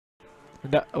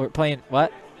No, we're playing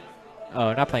what?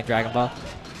 Oh, not playing Dragon Ball.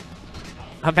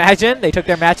 Imagine they took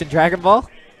their match in Dragon Ball.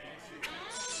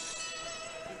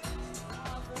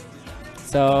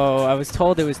 So I was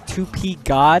told it was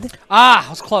 2P-GOD. Ah, I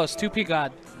was close.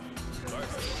 2P-GOD.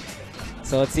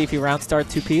 So let's see if he round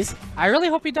starts 2Ps. I really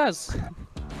hope he does.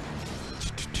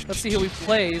 Let's see who he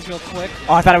plays real quick.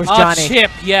 Oh, I thought it was Johnny. Oh,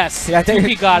 Chip, yes. Yeah,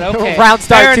 2P-GOD, okay. Round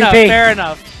start 2P. Fair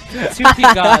enough.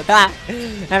 2P-GOD.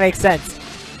 That makes sense.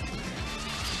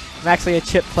 I'm actually a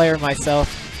Chip player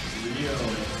myself.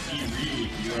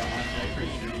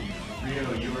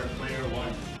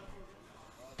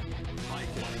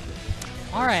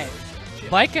 Alright.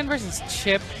 Baiken versus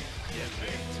Chip.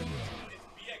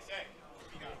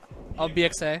 Oh,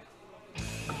 BXA.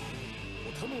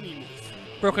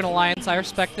 Broken Alliance, I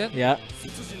respect it. Yeah.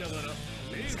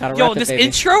 Yo, this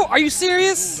intro? Are you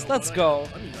serious? Let's go.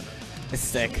 It's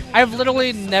sick. I've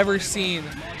literally never seen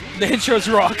the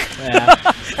intros rock. Yeah.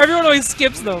 Everyone always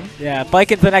skips them. Yeah,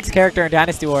 Baiken's the next character in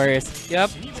Dynasty Warriors. Yep.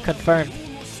 It's confirmed.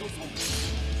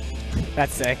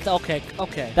 That's sick. Okay,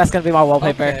 okay. That's gonna be my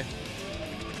wallpaper. Okay.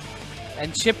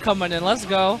 And Chip coming in. Let's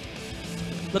go.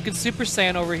 Looking Super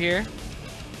Saiyan over here.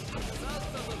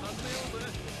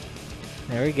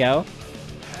 There we go.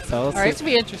 So let's Alright, it's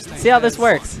gonna be interesting. see how this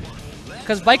works.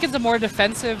 Because Baiken's a more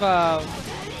defensive,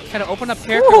 kind of open up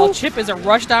character, while Chip is a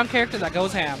rush down character that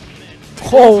goes ham.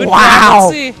 Oh, Good wow! grab,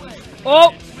 let's see.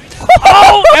 Oh!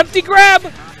 Oh! Empty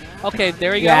grab! Okay,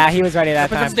 there we go. Yeah, he was ready that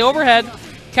time. Represents the overhead.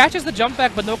 Catches the jump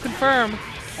back, but no confirm.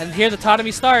 And here the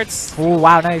Tatami starts. Oh,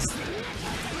 wow, nice.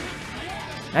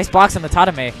 Nice blocks on the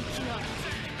Tatami.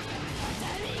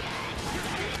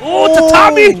 Oh,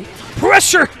 Tatami!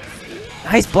 Pressure!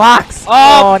 Nice blocks.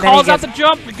 Oh, and then calls out the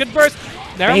jump. Good burst.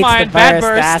 Never baits mind, the bad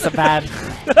burst. That's a bad.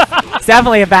 It's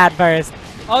definitely a bad burst.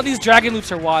 All these dragon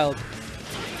loops are wild.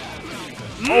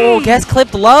 Oh, gets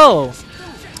clipped low.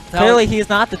 Clearly, he's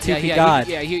not the 2P god.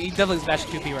 He definitely smashed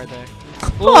 2P right there.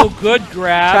 Oh, good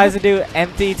grab. Tries to do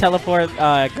empty teleport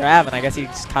grab, and I guess he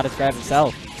just caught his grab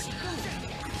himself.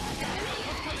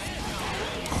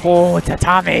 Oh,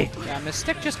 Tatami. Yeah,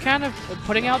 Mystic just kind of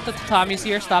putting out the Tatamis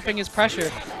here, stopping his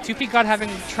pressure. 2P-GOD having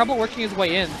trouble working his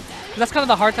way in. That's kind of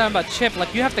the hard time about Chip.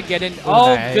 Like, you have to get in.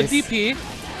 Oh, nice. Good DP.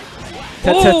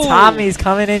 The Tatami's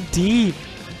coming in deep.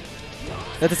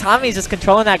 The Tatami's just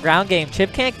controlling that ground game.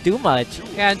 Chip can't do much.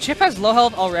 Yeah, and Chip has low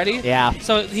health already. Yeah.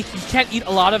 So he can't eat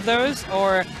a lot of those,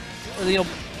 or, you know,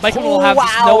 Baiken will have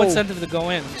just no incentive to go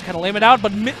in. Just kind of lame it out,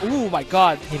 but oh my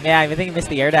god. Yeah, I think he missed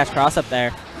the air dash cross up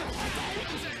there.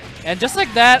 And just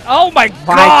like that, oh my god!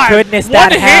 My goodness,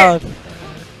 that health.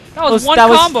 That was one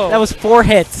combo. That was 4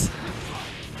 hits.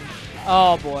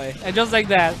 Oh boy. And just like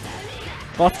that.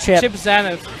 Buff Chip. Chip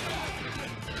Xanath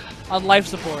on life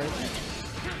support.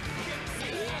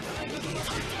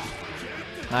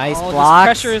 Nice blocks. block.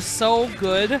 This pressure is so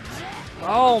good.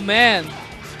 Oh man.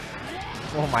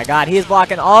 Oh my god, he is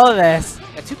blocking all of this.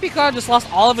 Yeah, 2P-GOD just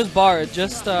lost all of his bar.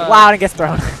 Just wow, and it gets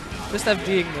thrown. Just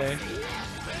FDing there.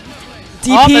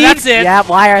 DP. Oh, but that's it. Yeah,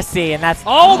 YRC, and that's.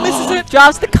 Oh, misses it.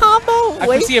 Drops the combo. I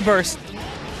can see a burst.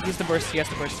 He's the burst. He has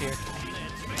the burst here.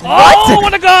 What? Oh,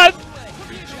 what a god!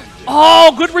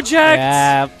 Oh, good reject.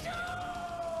 Yeah.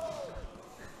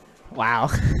 Wow.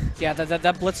 Yeah,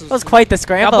 that blitz was quite the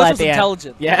scramble that blitz at was the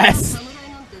intelligent. end. Yes.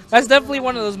 That's definitely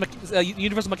one of those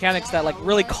universal mechanics that like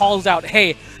really calls out,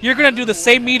 hey, you're gonna do the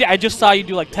same meet I just saw you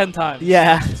do like 10 times.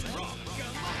 Yeah.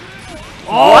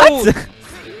 Oh! What?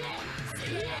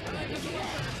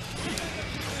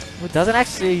 It doesn't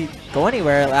actually go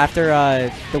anywhere after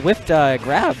the whipped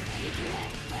grab.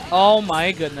 Oh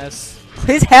my goodness.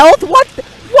 His health? What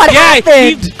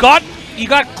happened? He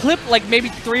got clipped like maybe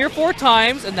 3 or 4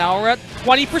 times, and now we're at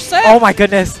 20%. Oh my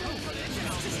goodness.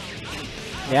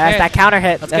 Yeah, it's that counter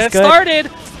hit. Let's That's get it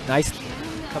started. Nice.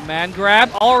 Command grab.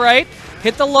 All right.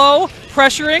 Hit the low.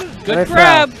 Pressuring. Good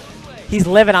grab. He's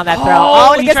living on that throw.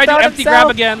 Oh, he tried to empty grab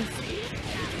again.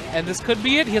 And this could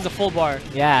be it. He has a full bar.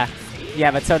 Yeah.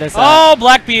 Yeah, but so does... oh,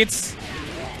 black beats.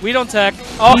 We don't tech.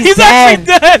 Oh, he's dead. actually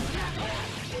dead.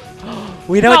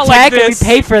 We don't tech and we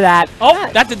pay for that. Oh,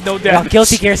 that did no damage. Oh,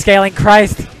 guilty gear scaling.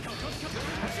 Christ.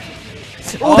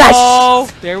 Oh,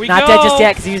 there we go. Not dead just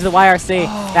yet because he used the YRC.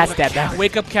 Oh, that's dead now.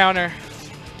 Wake up counter.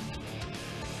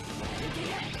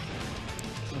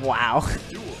 Wow.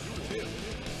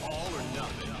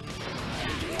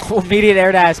 Immediate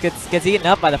air dash gets eaten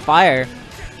up by the fire.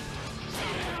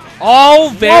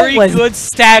 Oh, very good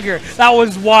stagger. That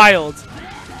was wild.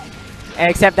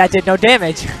 Except that did no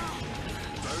damage.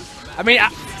 I mean, I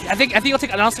think you'll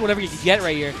take honestly whatever you can get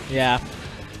right here. Yeah.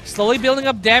 Slowly building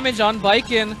up damage on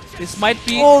Baiken. This might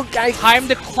be time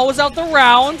to close out the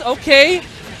round. Okay.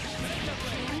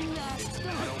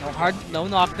 No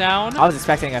knockdown. I was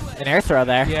expecting an air throw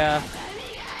there. Yeah.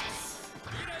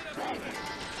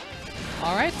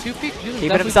 All right, 2P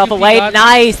keeping himself away.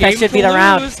 Nice. That should be the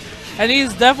round. And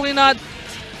he's definitely not.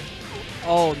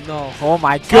 Oh no. Oh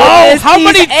my goodness. How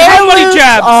many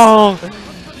jabs? Oh.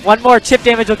 One more chip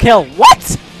damage will kill.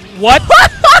 What? What?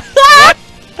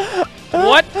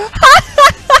 What?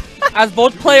 As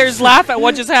both players laugh at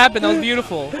what just happened. That was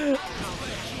beautiful.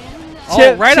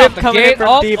 Chip, right Chip off the gate.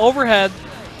 Deep. Overhead.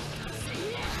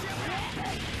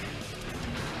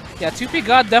 Yeah,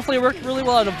 2P-GOD definitely worked really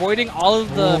well at avoiding all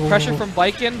of the pressure from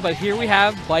Baiken, but here we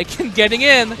have Baiken getting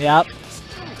in. Yep.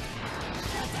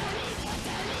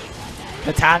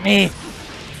 Tatami.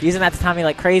 Using that Tatami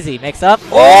like crazy. Makes up.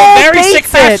 Oh, very sick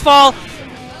fast fall.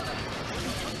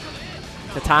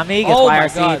 Tatami gets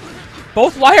YRC.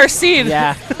 Both YRC'd.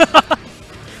 Yeah.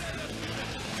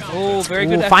 Oh, very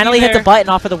good. Finally hit the button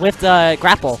off of the whiffed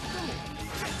grapple.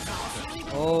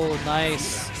 Oh,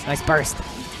 nice. Nice burst.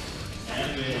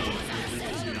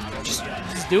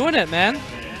 Just doing it, man.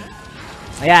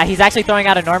 Yeah, he's actually throwing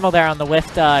out a normal there on the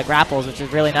whiffed grapples, which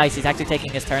is really nice. He's actually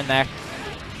taking his turn there.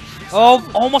 Oh,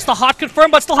 almost a hot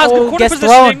confirm, but still has good corner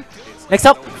positioning. Mix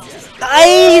up.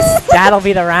 Nice! That'll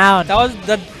be the round. That was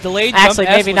the delayed jump. Actually,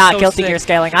 maybe not. Guilty Gear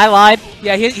scaling. I lied.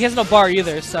 Yeah, he has no bar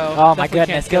either, so. Oh my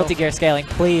goodness. Guilty Gear scaling,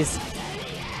 please.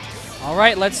 All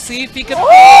right, let's see if he can.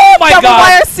 Oh my god! Double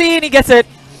YRC and he gets it.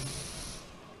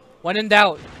 When in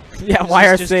doubt. Yeah,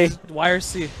 YRC. Just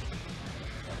YRC.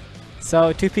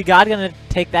 So 2P-GOD gonna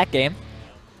take that game.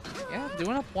 Yeah,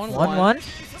 doing up 1-1. 1-1.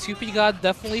 2P-GOD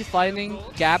definitely finding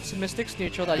gaps in Mystic's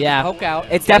neutral that he can poke out.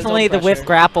 It's definitely the whiff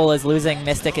grapple is losing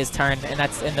Mystic his turn, and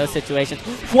that's in those situations.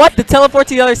 What? The teleport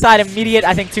to the other side, immediate,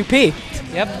 I think, 2P.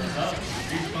 Yep.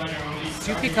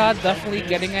 2P-GOD definitely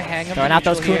getting a hang of throwing out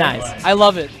those kunais. I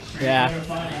love it. Yeah.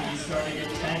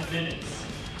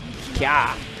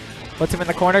 Yeah. Puts him in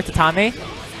the corner, Tatami.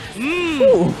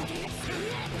 Ooh.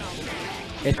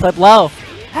 Hit clip low.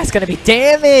 That's going to be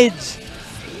damage.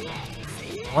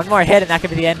 One more hit, and that could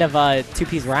be the end of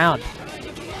 2P's round.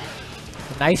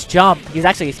 A nice jump. He's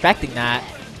actually expecting that.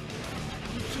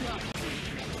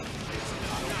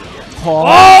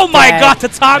 Oh my god,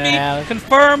 Tatami!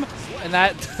 Confirm! And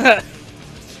that... I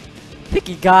think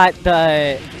he got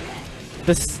the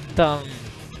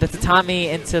Tatami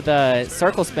into the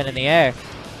circle spin in the air.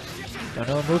 Don't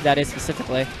know what move that is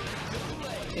specifically.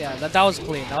 Yeah, that was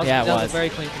clean. That was a very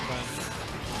clean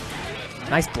confirm.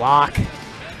 Nice block.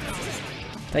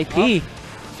 P.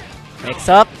 Makes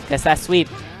up. Gets that sweep.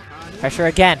 Pressure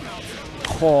again.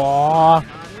 Oh.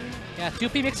 Yeah,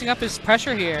 2P mixing up his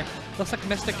pressure here. Looks like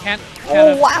Mystic can't.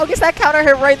 Oh, wow. Gets that counter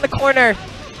hit right in the corner.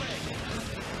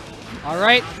 All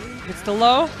right. Gets the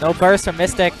low. No burst from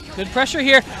Mystic. Good pressure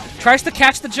here. Tries to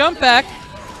catch the jump back.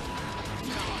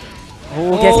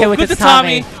 Oh, gets hit with the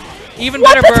Tatami. Even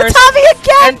better burst. Tatami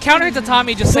again! And counter hit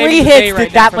Tatami just saving 3 the day hits right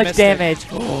did that now much Mystic. damage.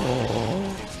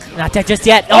 Not dead just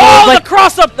yet. Oh, the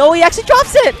cross up! No, he actually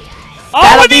drops it. Oh,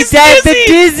 that'll be dead. The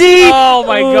dizzy. Oh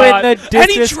my god! And the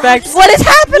disrespect. And what is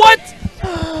happening?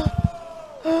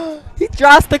 What? He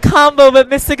drops the combo, but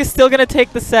Mystic is still gonna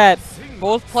take the set.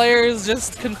 Both players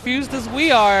just confused as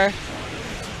we are.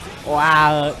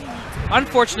 Wow.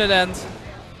 Unfortunate end.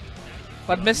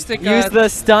 But Mystic used the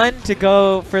stun to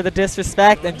go for the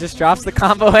disrespect and just drops the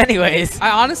combo anyways.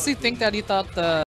 I honestly think that he thought the